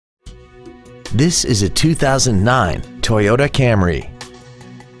This is a 2009 Toyota Camry.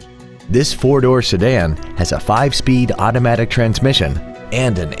 This four-door sedan has a 5-speed automatic transmission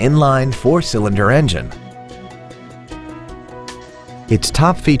and an inline 4-cylinder engine. Its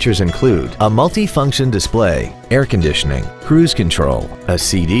top features include a multi-function display, air conditioning, cruise control, a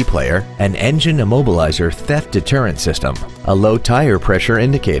CD player, an engine immobilizer theft deterrent system, a low tire pressure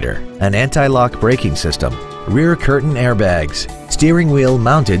indicator, an anti-lock braking system, rear curtain airbags, steering wheel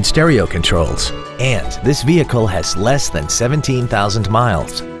mounted stereo controls, and this vehicle has less than 17,000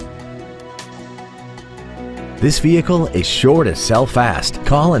 miles. This vehicle is sure to sell fast.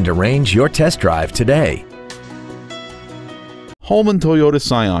 Call and arrange your test drive today. Holman Toyota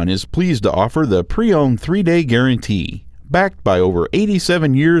Scion is pleased to offer the pre-owned 3-day guarantee. Backed by over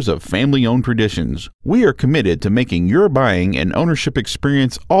 87 years of family-owned traditions, we are committed to making your buying and ownership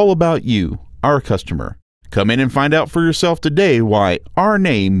experience all about you, our customer. Come in and find out for yourself today why our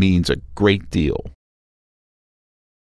name means a great deal.